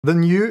The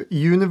new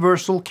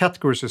universal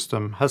category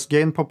system has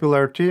gained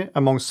popularity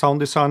among sound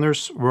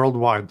designers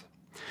worldwide.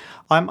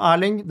 I'm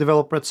Erling,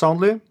 developer at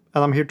Soundly, and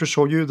I'm here to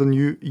show you the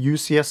new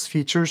UCS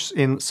features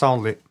in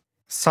Soundly.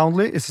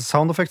 Soundly is a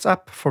sound effects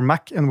app for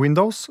Mac and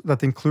Windows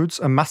that includes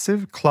a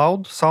massive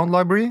cloud sound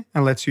library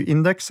and lets you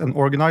index and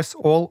organize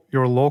all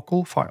your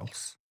local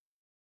files.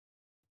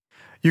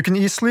 You can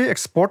easily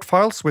export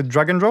files with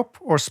drag and drop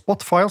or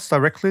spot files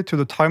directly to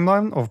the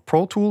timeline of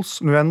Pro Tools,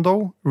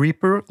 Nuendo,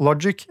 Reaper,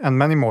 Logic, and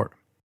many more.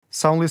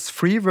 Soundly's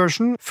free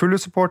version fully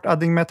supports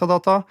adding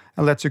metadata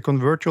and lets you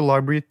convert your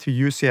library to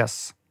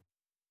UCS.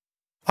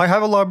 I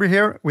have a library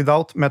here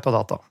without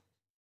metadata.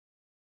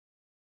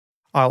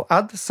 I'll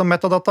add some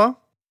metadata.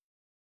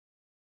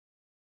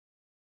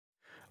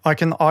 I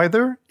can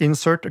either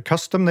insert a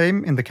custom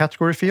name in the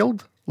category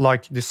field,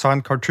 like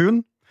Design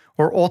Cartoon,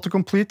 or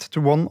autocomplete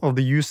to one of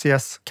the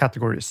UCS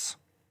categories.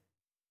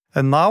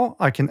 And now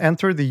I can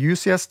enter the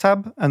UCS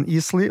tab and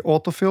easily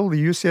autofill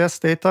the UCS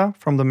data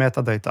from the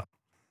metadata.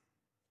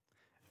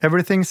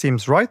 Everything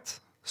seems right,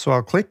 so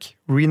I'll click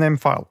Rename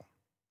File.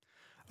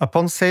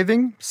 Upon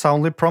saving,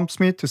 Soundly prompts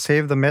me to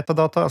save the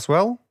metadata as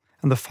well,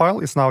 and the file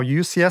is now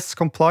UCS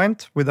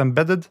compliant with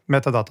embedded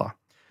metadata.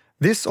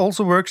 This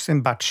also works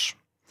in batch.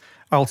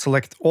 I'll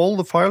select all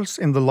the files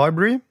in the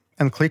library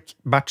and click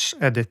Batch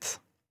Edit.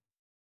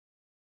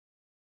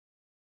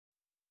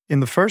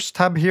 In the first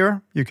tab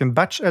here, you can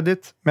batch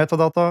edit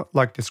metadata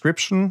like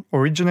description,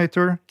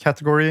 originator,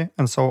 category,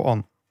 and so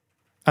on.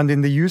 And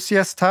in the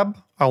UCS tab,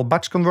 I'll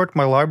batch convert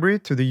my library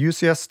to the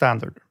UCS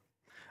standard.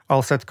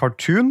 I'll set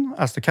cartoon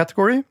as the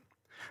category.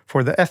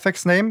 For the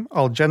FX name,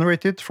 I'll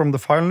generate it from the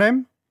file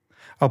name.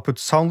 I'll put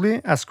Soundly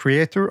as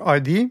creator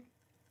ID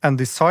and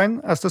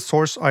design as the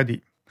source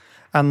ID.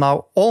 And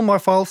now all my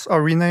files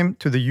are renamed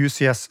to the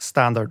UCS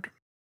standard.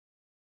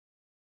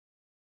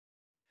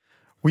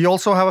 We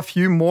also have a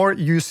few more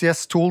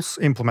UCS tools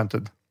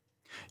implemented.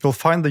 You'll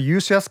find the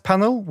UCS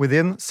panel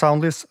within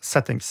Soundly's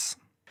settings.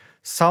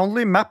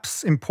 Soundly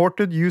maps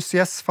imported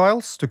UCS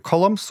files to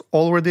columns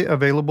already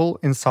available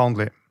in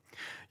Soundly.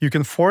 You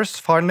can force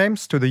file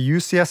names to the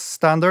UCS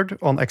standard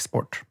on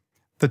export.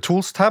 The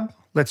Tools tab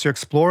lets you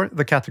explore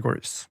the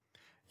categories.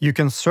 You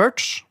can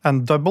search,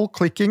 and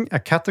double-clicking a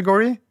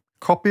category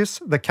copies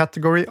the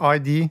category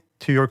ID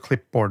to your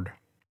clipboard.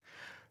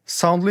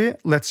 Soundly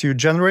lets you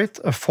generate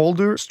a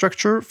folder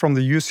structure from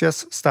the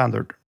UCS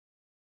standard.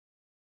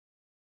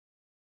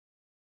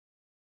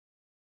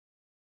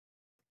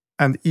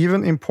 And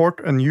even import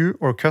a new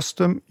or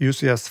custom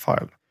UCS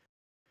file.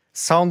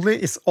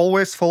 Soundly is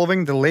always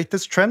following the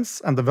latest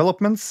trends and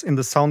developments in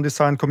the sound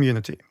design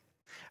community.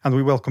 And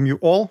we welcome you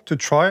all to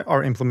try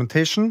our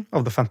implementation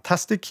of the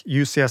fantastic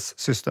UCS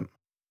system.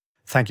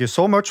 Thank you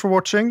so much for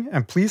watching,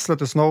 and please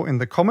let us know in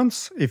the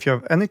comments if you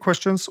have any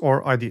questions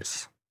or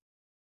ideas.